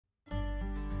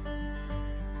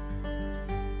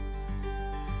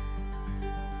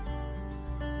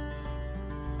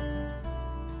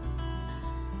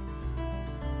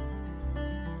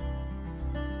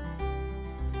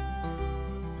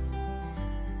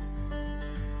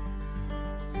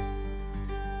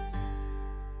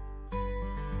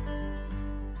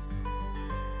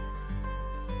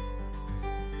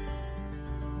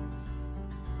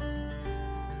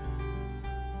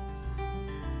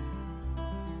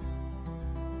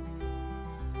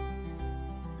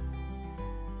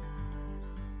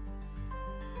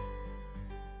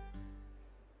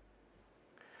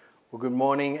Well, good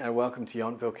morning and welcome to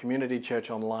Yountville Community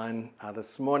Church Online.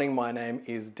 This morning, my name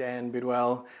is Dan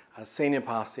Bidwell, Senior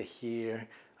Pastor here.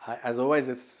 As always,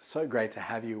 it's so great to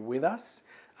have you with us.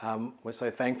 We're so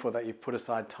thankful that you've put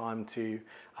aside time to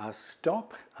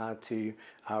stop, to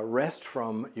rest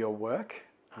from your work,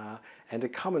 and to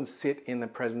come and sit in the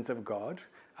presence of God,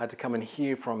 to come and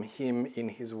hear from Him in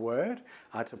His Word,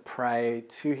 to pray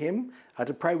to Him,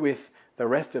 to pray with the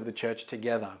rest of the church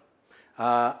together.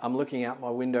 I'm looking out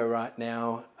my window right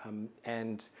now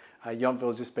and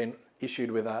Yountville's just been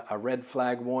issued with a red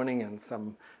flag warning and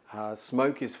some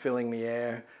smoke is filling the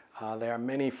air. There are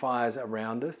many fires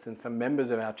around us and some members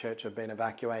of our church have been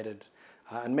evacuated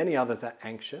and many others are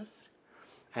anxious.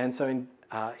 And so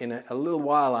in a little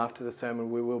while after the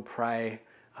sermon we will pray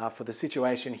for the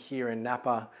situation here in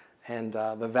Napa and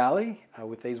the valley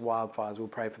with these wildfires. We'll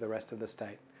pray for the rest of the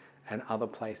state and other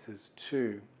places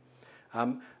too.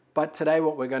 But today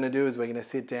what we're going to do is we're going to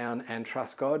sit down and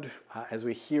trust God as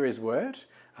we hear His Word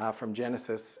from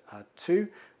Genesis 2.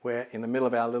 We're in the middle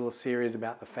of our little series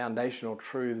about the foundational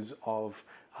truths of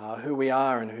who we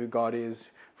are and who God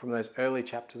is from those early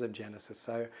chapters of Genesis.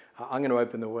 So I'm going to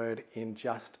open the Word in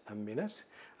just a minute.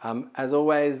 As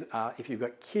always, if you've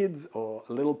got kids or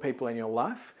little people in your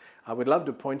life, I would love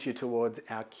to point you towards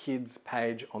our kids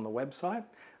page on the website.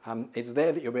 It's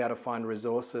there that you'll be able to find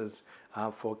resources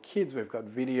for kids. We've got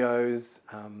videos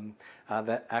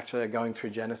that actually are going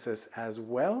through Genesis as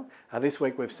well. This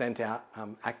week we've sent out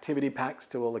activity packs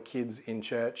to all the kids in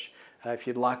church. If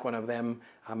you'd like one of them,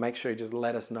 make sure you just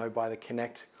let us know by the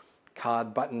Connect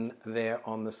card button there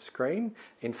on the screen.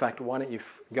 In fact, why don't you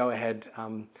go ahead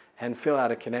and fill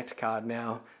out a Connect card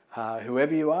now.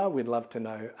 Whoever you are, we'd love to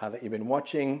know that you've been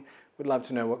watching. We'd love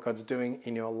to know what God's doing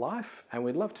in your life, and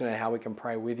we'd love to know how we can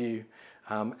pray with you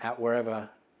at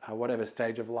whatever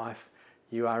stage of life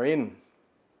you are in.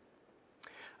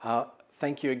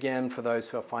 Thank you again for those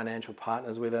who are financial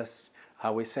partners with us.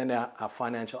 We sent out a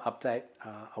financial update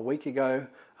a week ago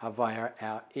via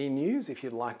our e-news. If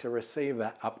you'd like to receive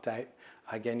that update,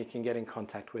 again, you can get in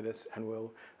contact with us and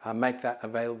we'll make that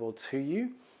available to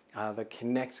you. The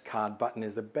Connect card button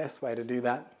is the best way to do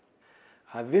that.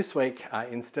 This week,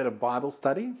 instead of Bible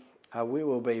study, we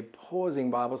will be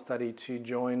pausing Bible study to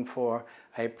join for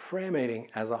a prayer meeting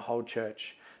as a whole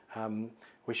church.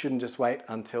 We shouldn't just wait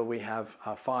until we have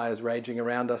fires raging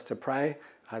around us to pray.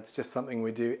 It's just something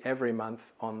we do every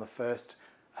month on the first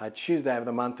Tuesday of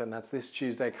the month, and that's this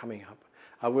Tuesday coming up.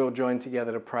 We'll join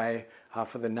together to pray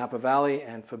for the Napa Valley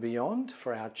and for beyond,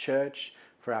 for our church,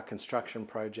 for our construction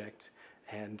project,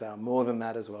 and more than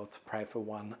that as well, to pray for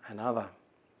one another.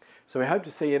 So we hope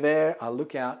to see you there.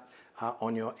 Look out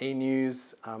on your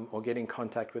e-news or get in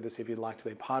contact with us if you'd like to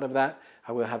be part of that.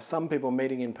 We'll have some people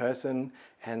meeting in person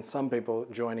and some people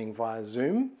joining via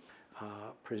Zoom,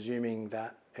 presuming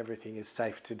that everything is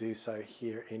safe to do so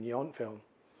here in Yountville.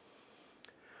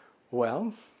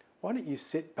 Well, why don't you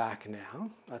sit back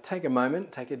now, take a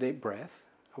moment, take a deep breath.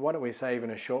 Why don't we say even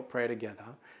a short prayer together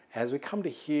as we come to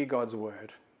hear God's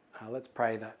Word. Let's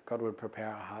pray that God would prepare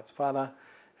our hearts. Father,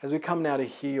 as we come now to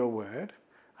hear your word,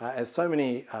 as so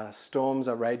many storms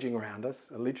are raging around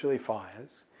us, literally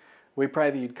fires, we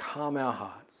pray that you'd calm our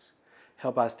hearts.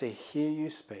 Help us to hear you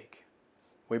speak.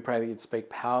 We pray that you'd speak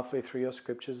powerfully through your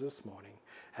scriptures this morning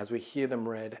as we hear them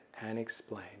read and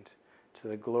explained. To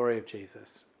the glory of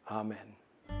Jesus. Amen.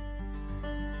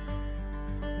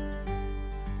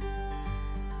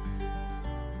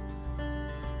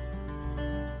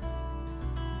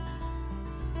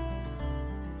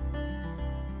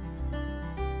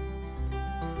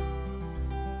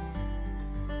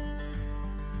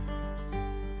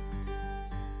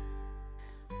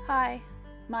 Hi,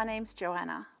 my name's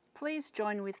Joanna. Please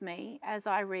join with me as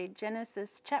I read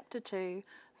Genesis chapter 2,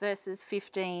 verses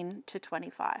 15 to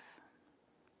 25.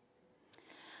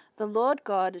 The Lord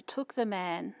God took the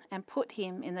man and put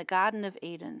him in the Garden of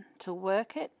Eden to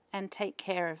work it and take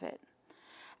care of it.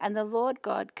 And the Lord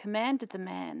God commanded the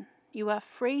man, "You are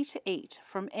free to eat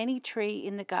from any tree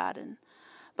in the garden,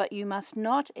 but you must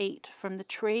not eat from the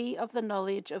tree of the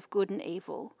knowledge of good and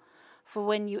evil, for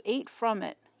when you eat from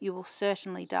it, you will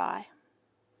certainly die."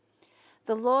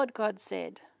 The Lord God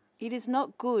said, "It is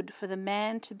not good for the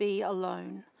man to be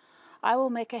alone. I will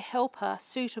make a helper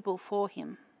suitable for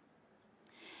him."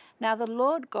 Now the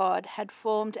Lord God had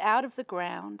formed out of the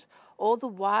ground all the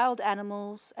wild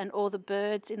animals and all the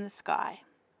birds in the sky.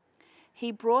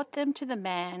 He brought them to the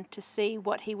man to see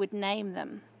what he would name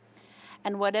them.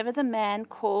 And whatever the man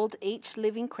called each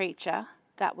living creature,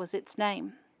 that was its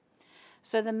name.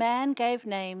 So the man gave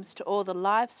names to all the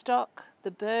livestock,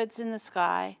 the birds in the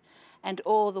sky, and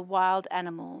all the wild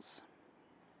animals.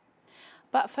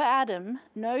 But for Adam,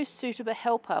 no suitable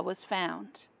helper was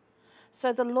found.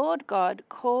 So the Lord God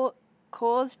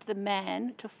caused the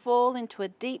man to fall into a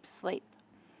deep sleep.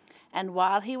 And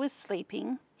while he was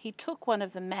sleeping, he took one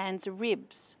of the man's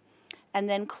ribs, and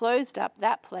then closed up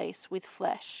that place with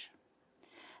flesh.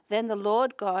 Then the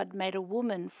Lord God made a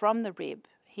woman from the rib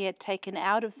he had taken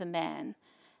out of the man,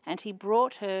 and he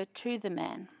brought her to the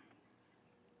man.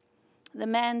 The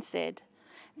man said,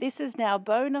 "This is now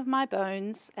bone of my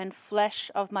bones and flesh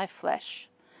of my flesh.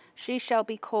 She shall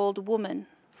be called woman,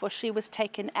 for she was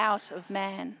taken out of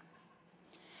man."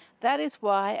 That is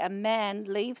why a man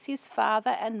leaves his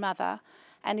father and mother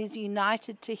and is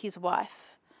united to his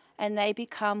wife, and they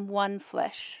become one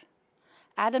flesh.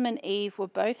 Adam and Eve were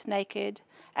both naked,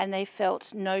 and they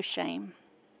felt no shame.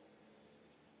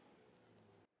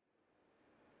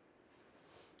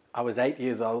 I was 8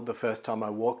 years old the first time I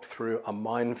walked through a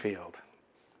minefield.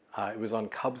 It was on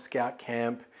Cub Scout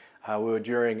camp. It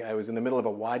was in the middle of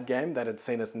a wide game that had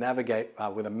seen us navigate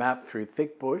with a map through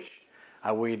thick bush.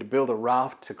 We'd build a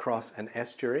raft to cross an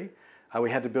estuary.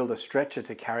 We had to build a stretcher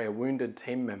to carry a wounded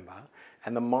team member.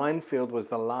 And the minefield was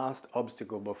the last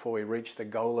obstacle before we reached the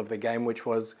goal of the game, which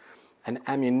was an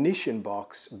ammunition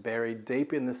box buried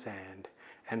deep in the sand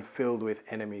and filled with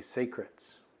enemy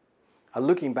secrets.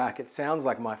 Looking back, it sounds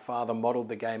like my father modelled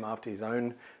the game after his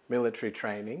own military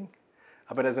training,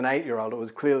 but as an 8-year-old, it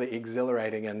was clearly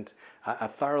exhilarating and a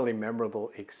thoroughly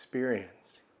memorable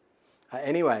experience.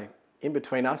 Anyway, in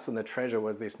between us and the treasure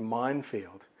was this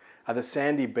minefield. The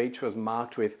sandy beach was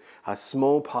marked with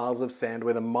small piles of sand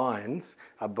where the mines,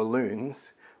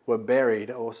 balloons, were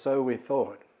buried, or so we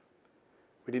thought.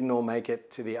 We didn't all make it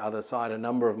to the other side. A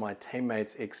number of my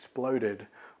teammates exploded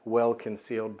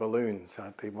well-concealed balloons.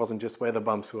 It wasn't just where the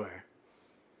bumps were.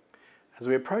 As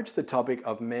we approach the topic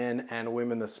of men and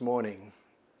women this morning,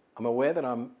 I'm aware that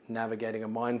I'm navigating a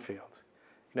minefield.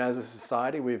 You know, as a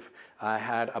society, we've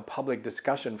had a public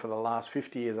discussion for the last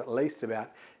 50 years at least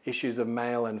about issues of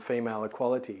male and female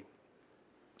equality,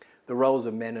 the roles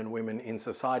of men and women in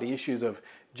society, issues of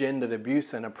gendered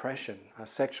abuse and oppression,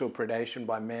 sexual predation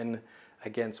by men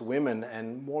against women,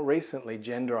 and more recently,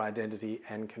 gender identity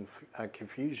and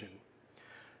confusion.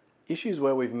 Issues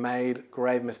where we've made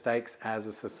grave mistakes as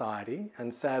a society,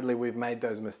 and sadly, we've made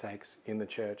those mistakes in the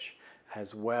church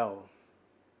as well.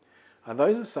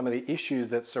 Those are some of the issues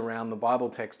that surround the Bible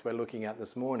text we're looking at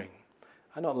this morning.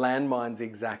 Not landmines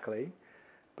exactly,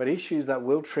 but issues that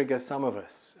will trigger some of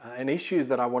us, and issues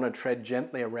that I want to tread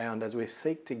gently around as we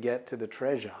seek to get to the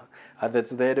treasure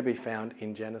that's there to be found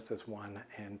in Genesis 1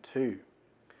 and 2.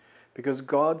 Because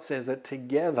God says that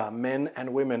together men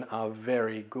and women are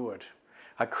very good.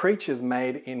 Are creatures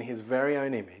made in his very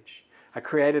own image, are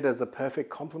created as the perfect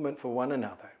complement for one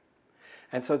another.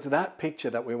 And so it's that picture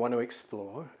that we want to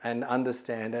explore and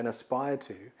understand and aspire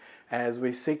to as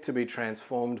we seek to be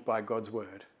transformed by God's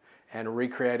word and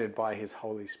recreated by his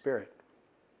Holy Spirit.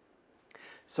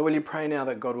 So will you pray now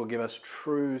that God will give us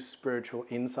true spiritual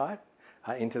insight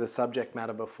into the subject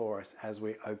matter before us as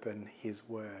we open his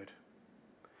word.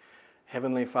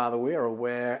 Heavenly Father, we are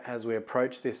aware as we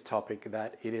approach this topic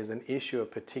that it is an issue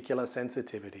of particular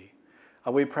sensitivity.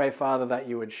 We pray, Father, that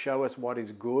you would show us what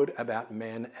is good about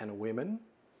men and women,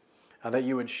 that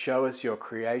you would show us your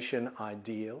creation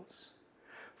ideals.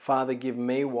 Father, give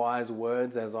me wise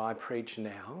words as I preach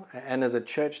now, and as a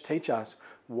church, teach us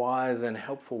wise and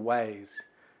helpful ways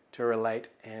to relate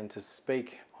and to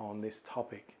speak on this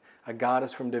topic. Guard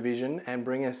us from division and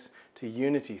bring us to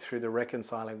unity through the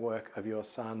reconciling work of your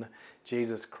Son,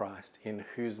 Jesus Christ, in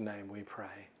whose name we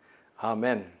pray.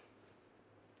 Amen.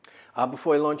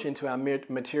 Before we launch into our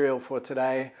material for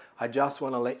today, I just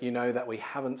want to let you know that we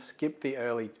haven't skipped the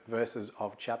early verses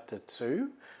of chapter 2.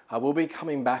 We'll be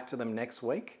coming back to them next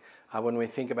week when we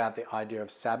think about the idea of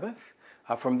Sabbath.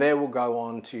 From there, we'll go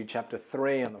on to chapter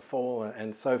 3 and the fall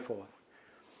and so forth.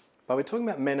 But we're talking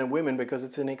about men and women because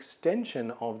it's an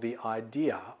extension of the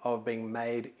idea of being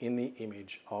made in the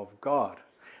image of God.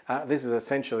 This is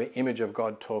essentially image of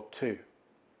God talk 2.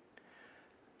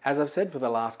 As I've said for the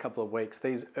last couple of weeks,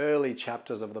 these early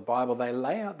chapters of the Bible, they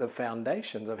lay out the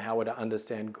foundations of how we're to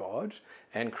understand God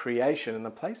and creation and the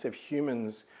place of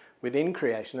humans within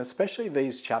creation, especially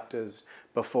these chapters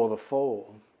before the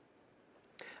fall.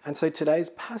 And so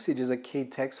today's passage is a key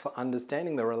text for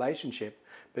understanding the relationship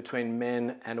between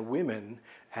men and women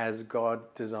as God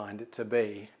designed it to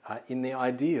be in the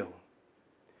ideal.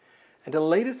 And to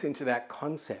lead us into that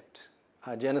concept,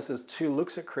 Genesis 2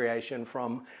 looks at creation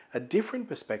from a different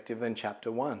perspective than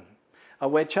chapter 1.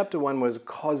 Where chapter 1 was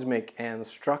cosmic and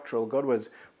structural, God was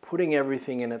putting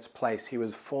everything in its place. He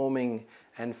was forming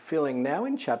and filling. Now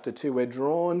in chapter 2, we're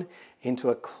drawn into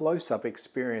a close-up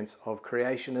experience of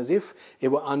creation as if it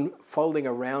were unfolding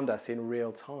around us in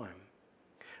real time.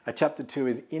 Chapter 2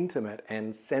 is intimate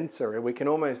and sensory. We can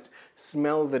almost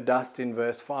smell the dust in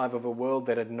verse 5 of a world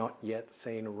that had not yet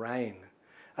seen rain.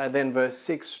 Then verse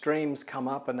 6, streams come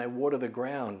up and they water the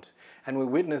ground. And we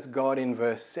witness God in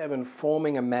verse 7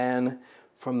 forming a man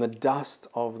from the dust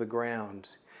of the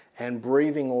ground and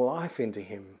breathing life into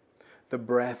him, the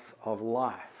breath of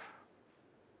life.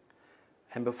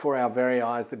 And before our very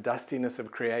eyes, the dustiness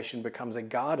of creation becomes a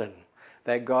garden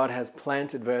that God has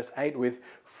planted, verse 8, with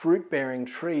fruit-bearing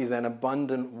trees and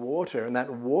abundant water. And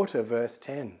that water, verse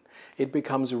 10, it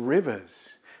becomes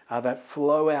rivers that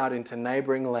flow out into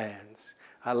neighboring lands,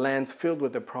 lands filled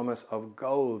with the promise of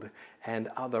gold and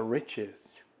other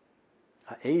riches.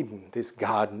 Eden, this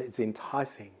garden, it's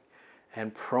enticing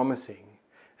and promising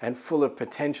and full of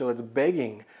potential. It's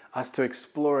begging us to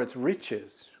explore its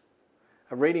riches.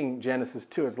 Reading Genesis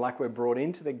 2, it's like we're brought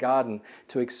into the garden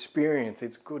to experience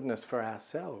its goodness for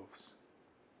ourselves.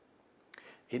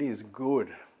 It is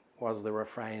good, was the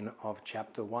refrain of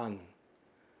chapter 1.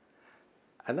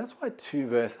 And that's why 2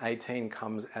 verse 18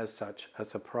 comes as such a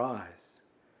surprise.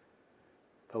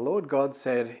 The Lord God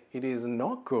said, "It is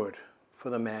not good for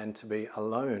the man to be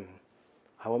alone.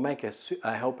 I will make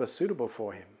a helper suitable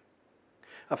for him."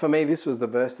 For me, this was the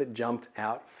verse that jumped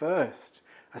out first.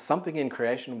 Something in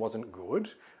creation wasn't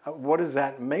good. What does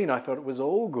that mean? I thought it was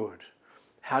all good.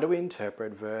 How do we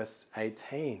interpret verse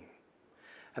 18?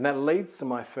 And that leads to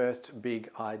my first big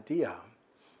idea.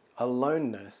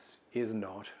 Aloneness is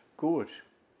not good.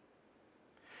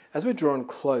 As we're drawn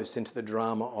close into the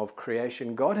drama of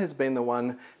creation, God has been the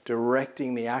one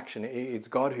directing the action. It's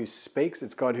God who speaks,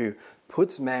 it's God who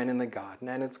puts man in the garden,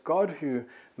 and it's God who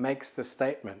makes the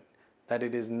statement that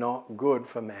it is not good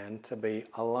for man to be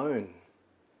alone.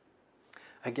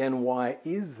 Again, why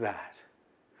is that?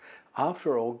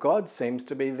 After all, God seems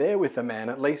to be there with the man,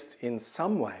 at least in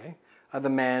some way. The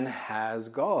man has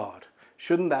God.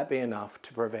 Shouldn't that be enough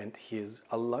to prevent his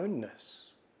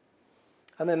aloneness?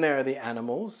 And then there are the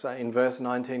animals. In verse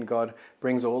 19, God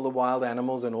brings all the wild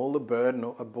animals and all the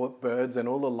birds and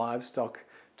all the livestock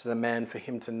to the man for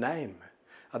him to name.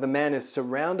 The man is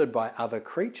surrounded by other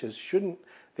creatures. Shouldn't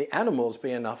the animals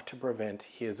be enough to prevent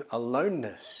his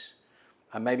aloneness?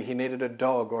 Maybe he needed a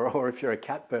dog, or if you're a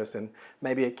cat person,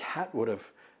 maybe a cat would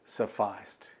have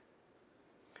sufficed.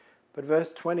 But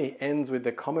verse 20 ends with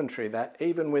the commentary that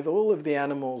even with all of the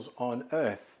animals on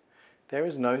earth, there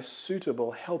is no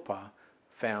suitable helper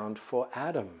found for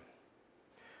Adam.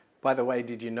 By the way,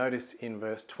 did you notice in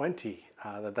verse 20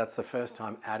 that's the first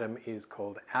time Adam is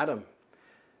called Adam?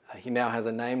 He now has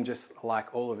a name just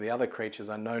like all of the other creatures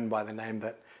are known by the name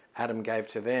that Adam gave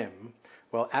to them.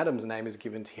 Well, Adam's name is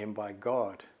given to him by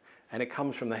God, and it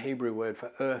comes from the Hebrew word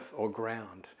for earth or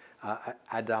ground,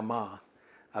 Adamah,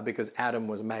 because Adam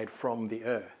was made from the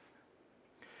earth.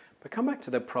 But come back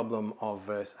to the problem of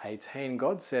verse 18.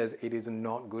 God says it is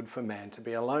not good for man to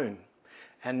be alone,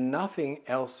 and nothing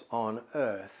else on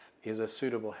earth is a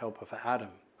suitable helper for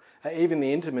Adam. Even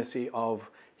the intimacy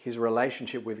of his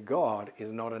relationship with God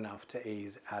is not enough to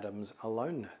ease Adam's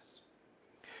aloneness.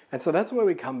 And so that's where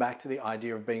we come back to the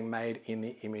idea of being made in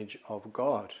the image of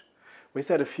God. We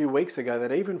said a few weeks ago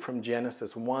that even from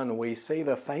Genesis 1, we see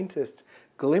the faintest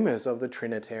glimmers of the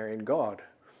Trinitarian God,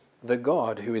 the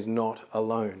God who is not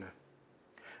alone.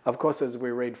 Of course, as we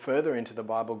read further into the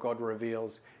Bible, God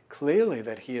reveals clearly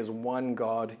that he is one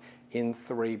God in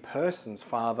three persons,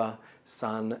 Father,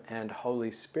 Son, and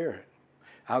Holy Spirit.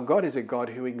 Our God is a God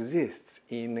who exists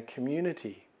in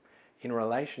community, in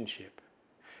relationship.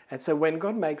 And so when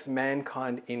God makes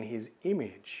mankind in his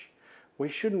image, we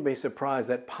shouldn't be surprised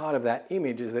that part of that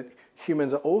image is that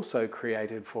humans are also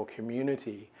created for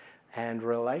community and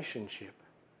relationship.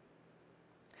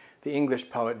 The English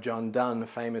poet John Donne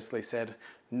famously said,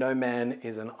 "No man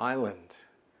is an island."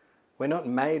 We're not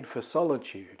made for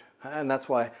solitude, and that's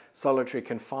why solitary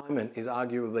confinement is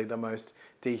arguably the most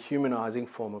dehumanizing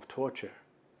form of torture.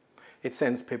 It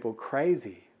sends people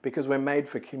crazy because we're made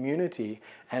for community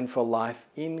and for life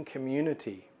in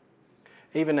community.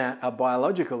 Even at a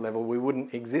biological level, we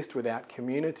wouldn't exist without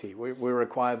community. We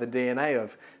require the DNA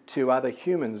of two other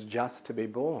humans just to be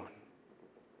born.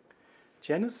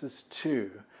 Genesis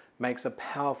 2 makes a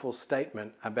powerful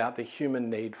statement about the human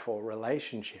need for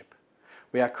relationship.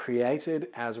 We are created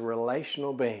as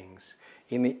relational beings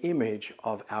in the image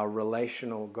of our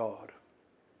relational God.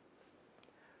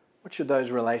 What should those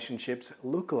relationships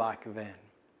look like then?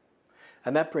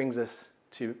 And that brings us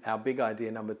to our big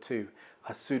idea number 2,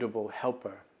 a suitable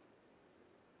helper.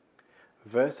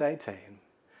 Verse 18,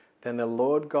 Then the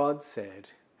Lord God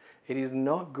said, "It is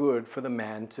not good for the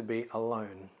man to be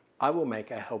alone. I will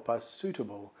make a helper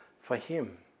suitable for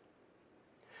him."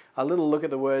 A little look at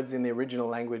the words in the original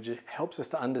language helps us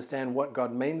to understand what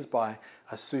God means by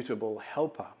a suitable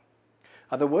helper.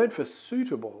 The word for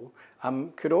suitable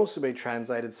could also be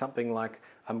translated something like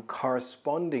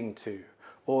corresponding to,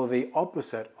 or the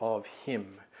opposite of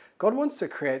him. God wants to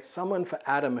create someone for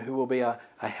Adam who will be a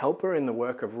helper in the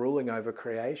work of ruling over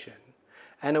creation.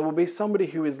 And it will be somebody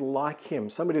who is like him,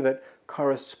 somebody that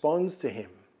corresponds to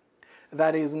him.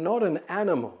 That is not an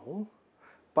animal,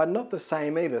 but not the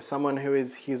same either. Someone who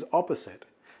is his opposite,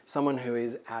 someone who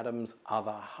is Adam's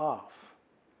other half.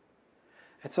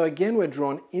 And so again, we're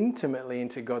drawn intimately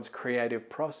into God's creative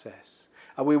process.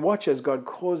 We watch as God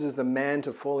causes the man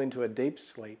to fall into a deep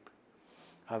sleep.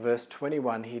 Verse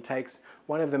 21, he takes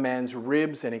one of the man's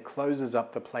ribs and he closes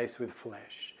up the place with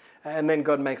flesh. And then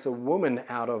God makes a woman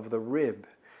out of the rib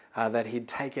that he'd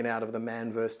taken out of the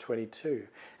man, verse 22.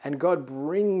 And God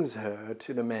brings her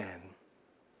to the man.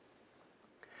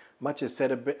 Much has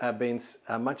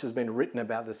been written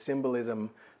about the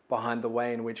symbolism behind the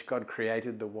way in which God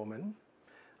created the woman.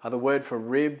 The word for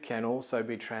rib can also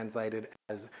be translated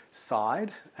as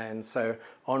side. And so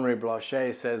Henri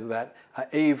Blocher says that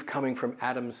Eve coming from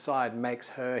Adam's side makes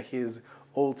her his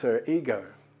alter ego.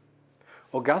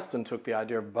 Augustine took the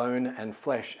idea of bone and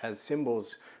flesh as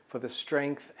symbols for the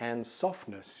strength and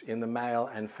softness in the male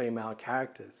and female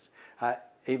characters,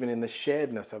 even in the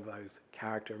sharedness of those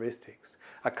characteristics.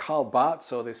 Karl Barth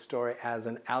saw this story as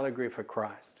an allegory for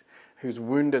Christ, whose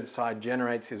wounded side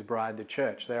generates his bride, the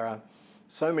church. There are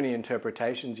so many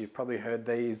interpretations, you've probably heard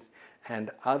these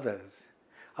and others.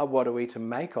 What are we to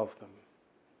make of them?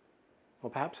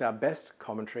 Well, perhaps our best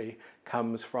commentary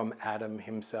comes from Adam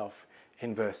himself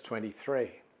in verse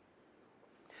 23.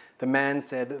 The man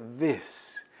said,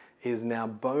 "This is now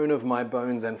bone of my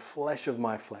bones and flesh of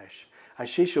my flesh.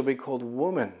 She shall be called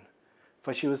woman,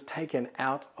 for she was taken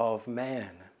out of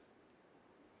man."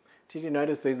 Did you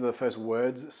notice these are the first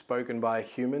words spoken by a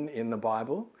human in the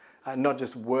Bible? Not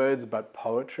just words, but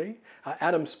poetry.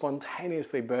 Adam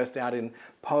spontaneously burst out in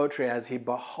poetry as he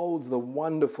beholds the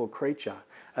wonderful creature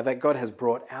that God has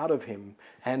brought out of him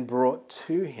and brought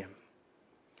to him.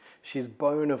 She's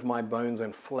bone of my bones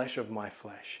and flesh of my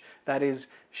flesh. That is,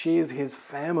 she is his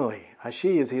family.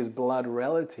 She is his blood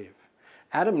relative.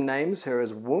 Adam names her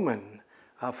as woman,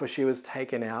 for she was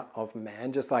taken out of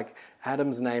man, just like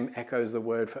Adam's name echoes the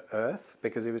word for earth,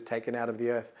 because he was taken out of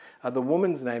the earth. The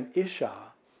woman's name,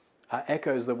 Isha,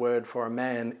 echoes the word for a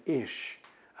man, Ish.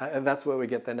 And that's where we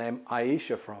get the name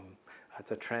Aisha from.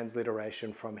 It's a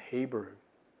transliteration from Hebrew.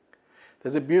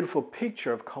 There's a beautiful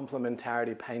picture of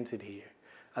complementarity painted here.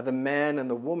 The man and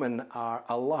the woman are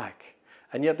alike,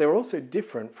 and yet they're also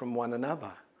different from one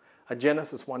another.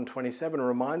 Genesis 1:27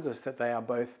 reminds us that they are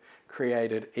both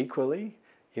created equally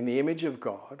in the image of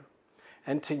God,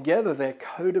 and together their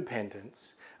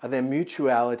codependence, their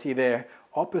mutuality, their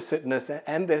oppositeness,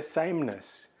 and their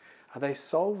sameness, they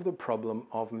solve the problem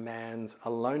of man's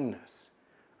aloneness.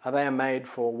 They are made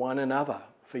for one another,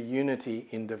 for unity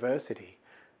in diversity.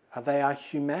 They are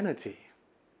humanity.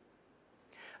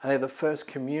 They're the first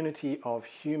community of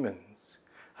humans.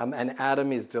 And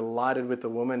Adam is delighted with the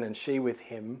woman and she with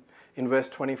him. In verse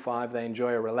 25, they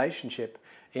enjoy a relationship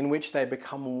in which they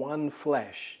become one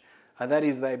flesh. That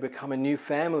is, they become a new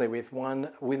family with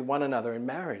one another in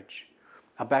marriage.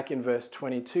 Back in verse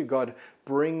 22, God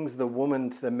brings the woman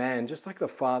to the man, just like the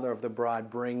father of the bride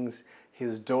brings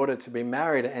his daughter to be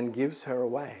married and gives her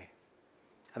away.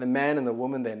 And the man and the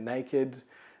woman, they're naked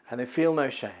and they feel no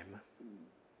shame.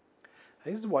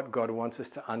 This is what God wants us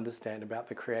to understand about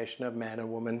the creation of man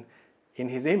and woman in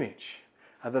his image.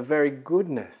 The very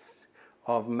goodness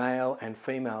of male and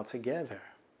female together.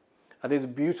 This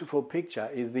beautiful picture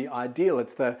is the ideal.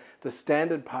 It's the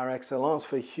standard par excellence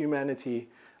for humanity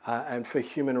and for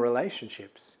human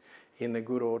relationships in the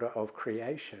good order of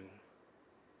creation.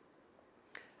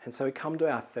 And so we come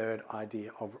to our third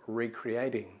idea of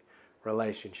recreating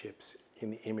relationships in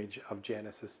the image of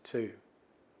Genesis 2.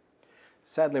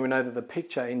 Sadly, we know that the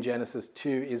picture in Genesis 2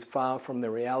 is far from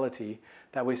the reality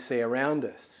that we see around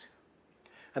us.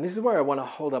 And this is where I want to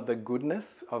hold up the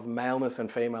goodness of maleness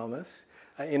and femaleness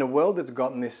in a world that's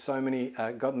gotten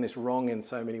this wrong in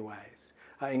so many ways,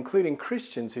 including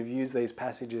Christians who've used these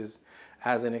passages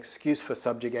as an excuse for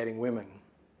subjugating women.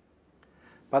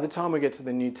 By the time we get to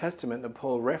the New Testament,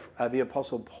 the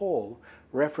Apostle Paul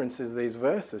references these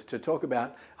verses to talk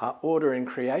about order in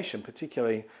creation,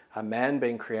 particularly a man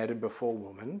being created before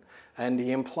woman, and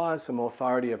he implies some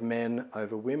authority of men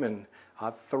over women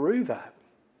through that.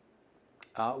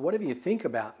 whatever you think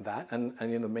about that, and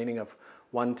the meaning of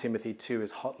 1 Timothy 2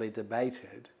 is hotly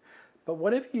debated, but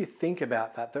whatever you think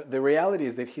about that, the reality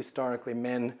is that historically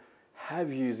men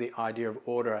have used the idea of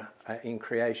order in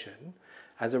creation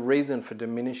as a reason for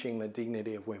diminishing the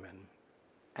dignity of women,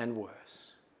 and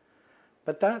worse.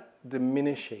 But that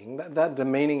diminishing, that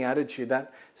demeaning attitude,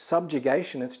 that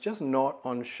subjugation, it's just not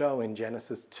on show in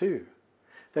Genesis 2.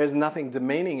 There's nothing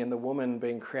demeaning in the woman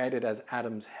being created as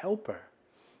Adam's helper.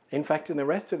 In fact, in the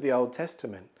rest of the Old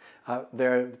Testament,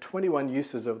 there are 21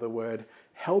 uses of the word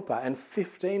helper, and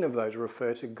 15 of those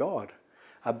refer to God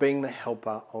being the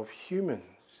helper of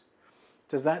humans.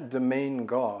 Does that demean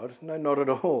God? No, not at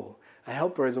all. A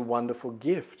helper is a wonderful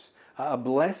gift, a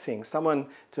blessing, someone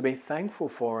to be thankful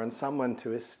for and someone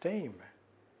to esteem.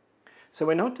 So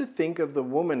we're not to think of the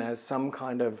woman as some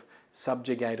kind of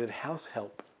subjugated house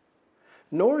help.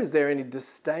 Nor is there any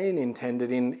disdain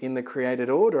intended in the created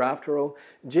order. After all,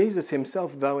 Jesus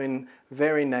himself, though in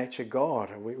very nature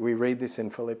God, we read this in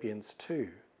Philippians 2,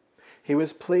 he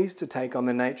was pleased to take on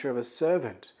the nature of a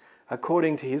servant,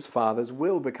 according to his Father's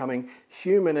will, becoming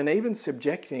human and even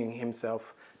subjecting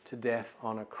himself to death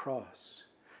on a cross.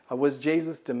 Was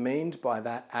Jesus demeaned by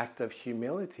that act of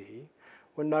humility?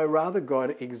 Well, no, rather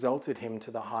God exalted him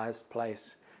to the highest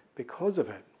place because of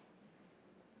it.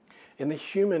 In the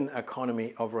human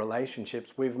economy of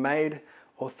relationships, we've made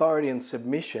authority and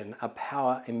submission a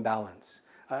power imbalance,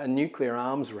 a nuclear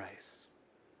arms race.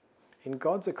 In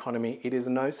God's economy, it is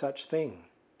no such thing.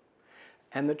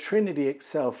 And the Trinity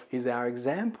itself is our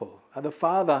example. The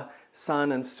Father,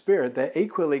 Son, and Spirit, they're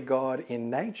equally God in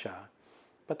nature,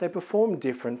 but they perform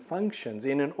different functions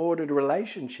in an ordered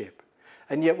relationship,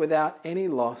 and yet without any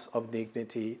loss of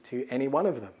dignity to any one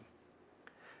of them.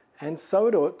 And so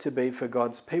it ought to be for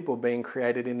God's people, being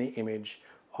created in the image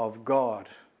of God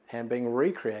and being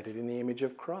recreated in the image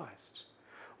of Christ.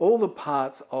 All the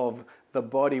parts of the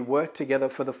body work together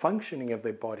for the functioning of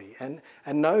the body, and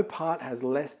no part has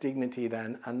less dignity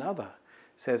than another,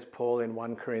 says Paul in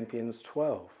 1 Corinthians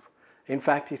 12. In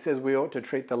fact, he says we ought to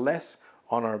treat the less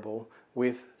honourable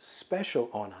with special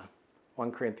honour,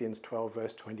 1 Corinthians 12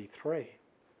 verse 23.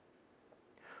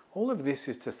 All of this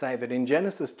is to say that in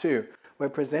Genesis 2, we're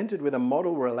presented with a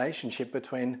model relationship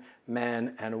between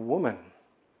man and a woman,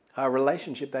 a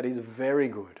relationship that is very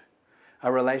good,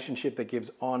 a relationship that gives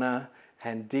honour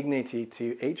and dignity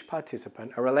to each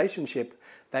participant, a relationship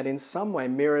that in some way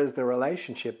mirrors the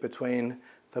relationship between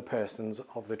the persons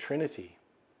of the Trinity.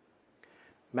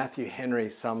 Matthew Henry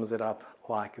sums it up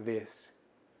like this: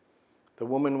 the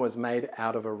woman was made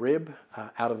out of a rib,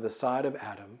 out of the side of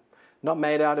Adam, not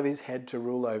made out of his head to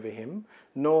rule over him,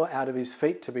 nor out of his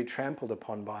feet to be trampled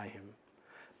upon by him,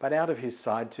 but out of his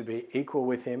side to be equal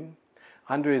with him,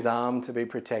 under his arm to be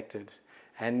protected,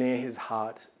 and near his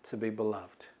heart to be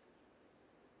beloved.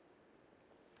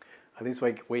 This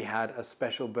week we had a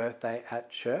special birthday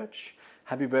at church.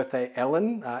 Happy birthday,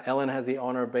 Ellen. Ellen has the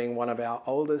honour of being one of our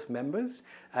oldest members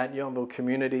at Yountville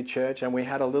Community Church, and we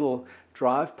had a little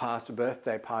drive-past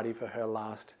birthday party for her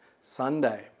last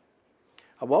Sunday.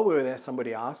 While we were there,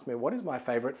 somebody asked me, what is my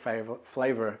favourite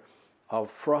flavour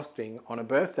of frosting on a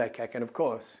birthday cake? And of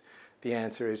course, the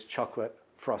answer is chocolate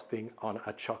frosting on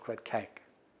a chocolate cake.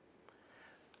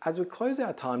 As we close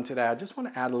our time today, I just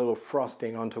want to add a little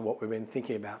frosting onto what we've been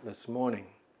thinking about this morning,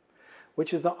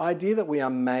 which is the idea that we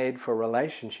are made for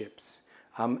relationships,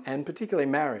 and particularly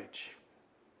marriage.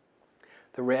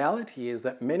 The reality is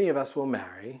that many of us will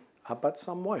marry, but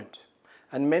some won't.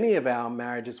 And many of our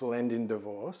marriages will end in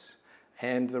divorce,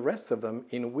 and the rest of them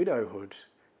in widowhood,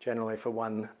 generally for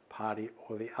one party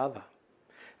or the other.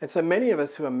 And so many of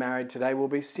us who are married today will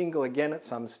be single again at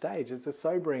some stage. It's a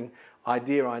sobering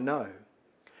idea, I know.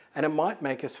 And it might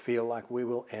make us feel like we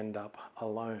will end up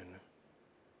alone.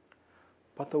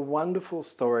 But the wonderful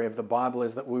story of the Bible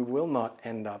is that we will not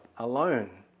end up alone.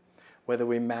 Whether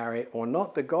we marry or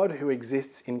not, the God who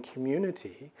exists in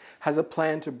community has a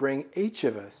plan to bring each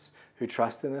of us who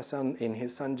trust in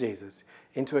his Son Jesus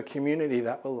into a community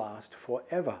that will last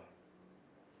forever.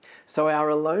 So our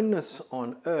aloneness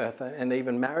on earth, and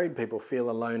even married people feel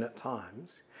alone at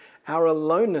times, our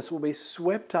aloneness will be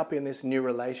swept up in this new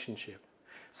relationship,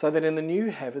 so that in the new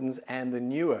heavens and the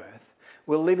new earth,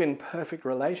 we'll live in perfect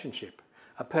relationship,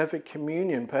 a perfect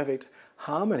communion, perfect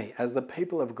harmony as the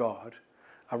people of God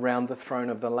around the throne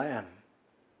of the Lamb.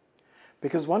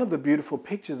 Because one of the beautiful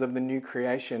pictures of the new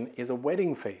creation is a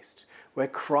wedding feast where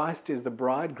Christ is the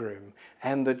bridegroom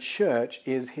and the church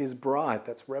is his bride.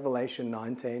 That's Revelation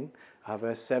 19,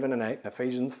 verse 7 and 8, and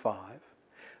Ephesians 5.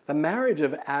 The marriage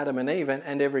of Adam and Eve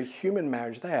and every human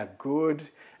marriage, they are good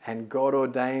and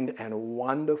God-ordained and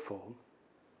wonderful.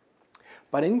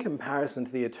 But in comparison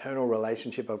to the eternal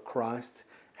relationship of Christ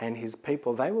and his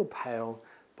people, they will pale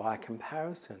by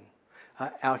comparison.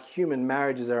 Our human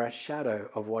marriages are a shadow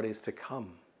of what is to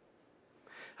come.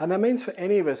 And that means for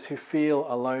any of us who feel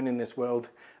alone in this world,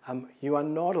 you are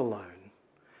not alone.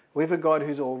 We have a God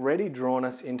who's already drawn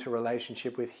us into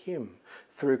relationship with him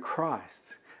through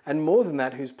Christ. And more than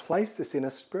that, who's placed us in a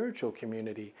spiritual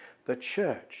community, the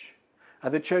church.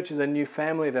 The church is a new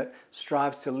family that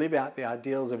strives to live out the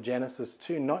ideals of Genesis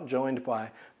 2, not joined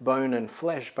by bone and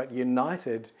flesh, but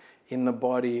united in the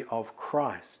body of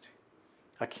Christ.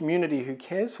 A community who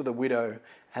cares for the widow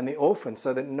and the orphan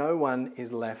so that no one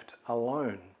is left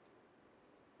alone.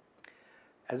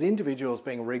 As individuals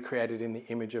being recreated in the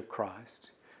image of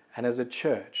Christ, and as a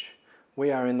church,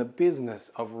 we are in the business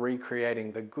of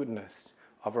recreating the goodness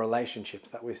of relationships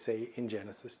that we see in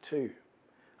Genesis 2.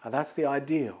 That's the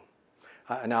ideal.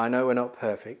 Now, I know we're not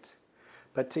perfect,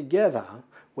 but together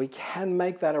we can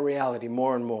make that a reality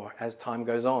more and more as time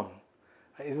goes on.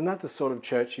 Isn't that the sort of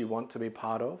church you want to be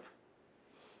part of?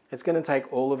 It's going to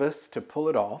take all of us to pull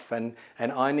it off, and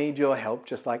I need your help,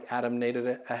 just like Adam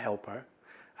needed a helper.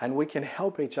 And we can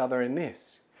help each other in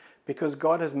this because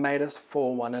God has made us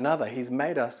for one another. He's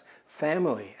made us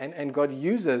family, and God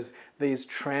uses these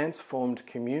transformed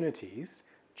communities,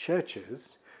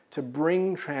 churches, to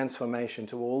bring transformation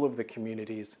to all of the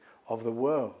communities of the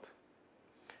world.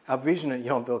 Our vision at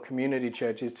Yountville Community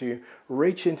Church is to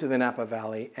reach into the Napa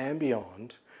Valley and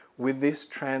beyond with this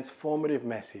transformative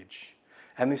message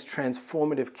and this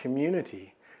transformative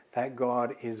community that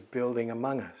God is building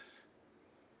among us.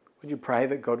 Would you pray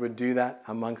that God would do that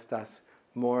amongst us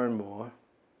more and more?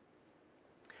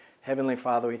 Heavenly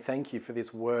Father, we thank you for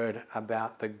this word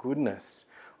about the goodness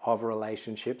of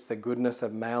relationships, the goodness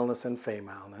of maleness and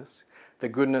femaleness, the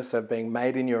goodness of being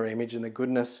made in your image, and the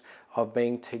goodness of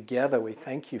being together. We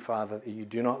thank you, Father, that you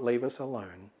do not leave us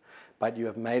alone, but you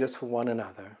have made us for one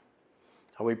another.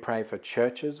 We pray for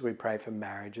churches, we pray for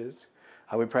marriages,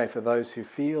 we pray for those who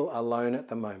feel alone at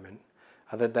the moment,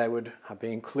 that they would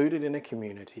be included in a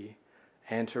community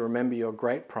and to remember your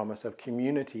great promise of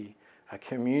community, a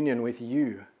communion with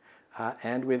you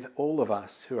and with all of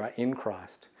us who are in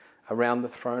Christ around the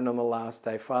throne on the last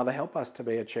day. Father, help us to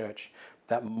be a church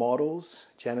that models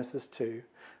Genesis 2,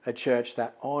 a church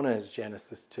that honors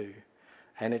Genesis 2,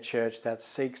 and a church that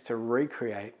seeks to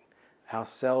recreate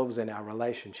ourselves and our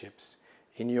relationships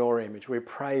in your image. We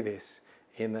pray this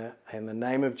in the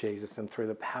name of Jesus and through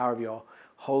the power of your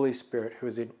Holy Spirit who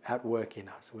is at work in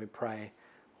us. And we pray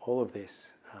all of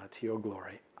this to your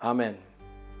glory. Amen.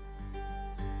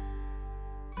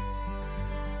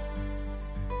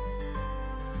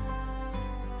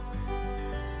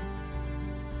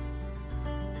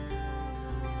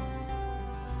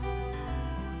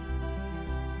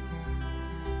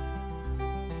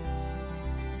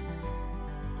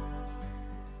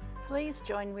 Please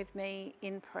join with me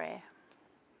in prayer.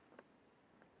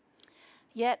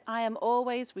 Yet I am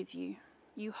always with you.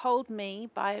 You hold me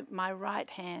by my right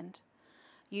hand.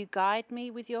 You guide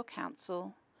me with your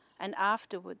counsel, and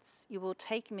afterwards you will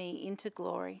take me into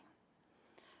glory.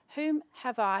 Whom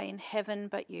have I in heaven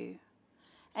but you?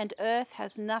 And earth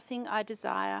has nothing I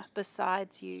desire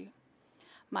besides you.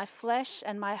 My flesh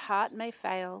and my heart may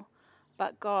fail,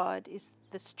 but God is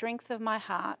the strength of my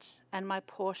heart and my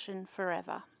portion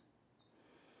forever.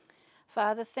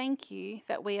 Father, thank you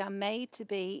that we are made to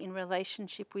be in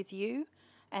relationship with you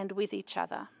and with each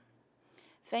other.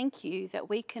 Thank you that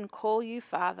we can call you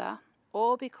Father,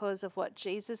 all because of what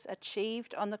Jesus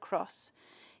achieved on the cross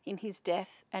in his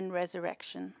death and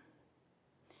resurrection.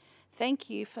 Thank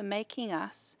you for making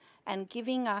us and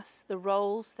giving us the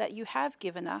roles that you have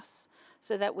given us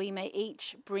so that we may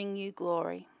each bring you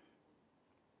glory.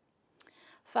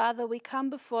 Father, we come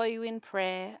before you in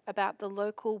prayer about the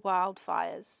local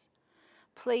wildfires.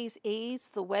 Please ease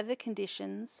the weather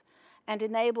conditions and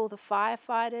enable the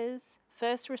firefighters,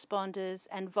 first responders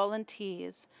and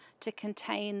volunteers to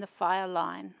contain the fire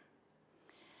line.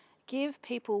 Give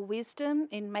people wisdom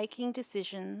in making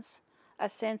decisions, a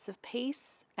sense of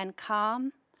peace and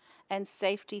calm and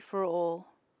safety for all.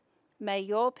 May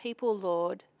your people,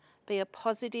 Lord, be a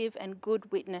positive and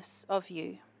good witness of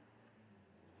you.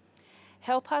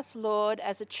 Help us, Lord,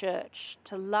 as a church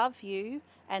to love you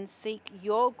and seek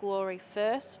your glory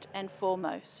first and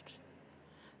foremost.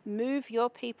 Move your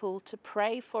people to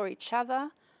pray for each other,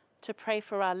 to pray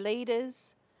for our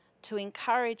leaders, to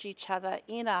encourage each other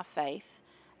in our faith,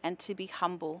 and to be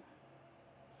humble.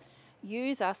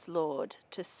 Use us, Lord,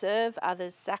 to serve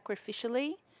others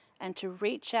sacrificially and to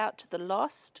reach out to the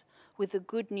lost with the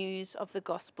good news of the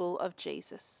gospel of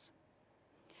Jesus.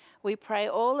 We pray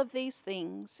all of these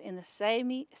things in the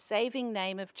saving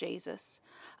name of Jesus,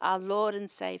 our Lord and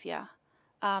Saviour.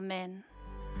 Amen.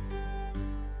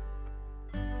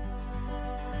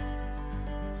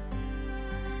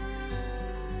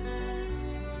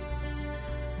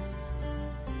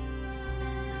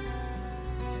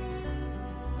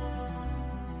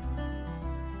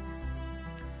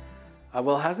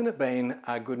 Well, hasn't it been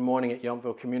a good morning at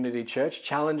Yountville Community Church?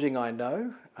 Challenging, I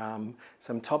know.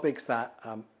 Some topics that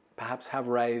perhaps have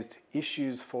raised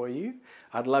issues for you.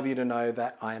 I'd love you to know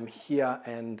that I am here,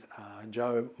 and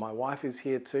Jo, my wife, is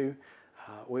here too.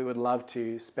 We would love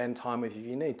to spend time with you.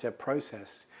 You need to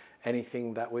process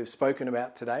anything that we've spoken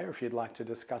about today, or if you'd like to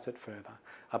discuss it further,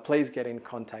 please get in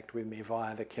contact with me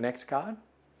via the Connect card.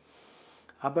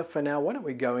 But for now, why don't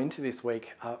we go into this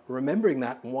week remembering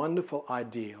that wonderful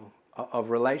ideal of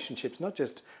relationships, not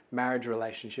just marriage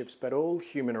relationships, but all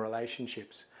human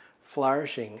relationships,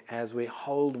 flourishing as we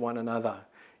hold one another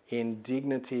in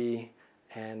dignity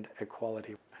and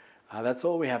equality. That's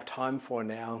all we have time for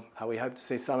now. We hope to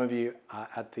see some of you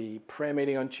at the prayer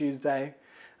meeting on Tuesday.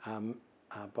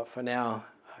 But for now,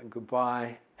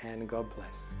 goodbye and God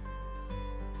bless.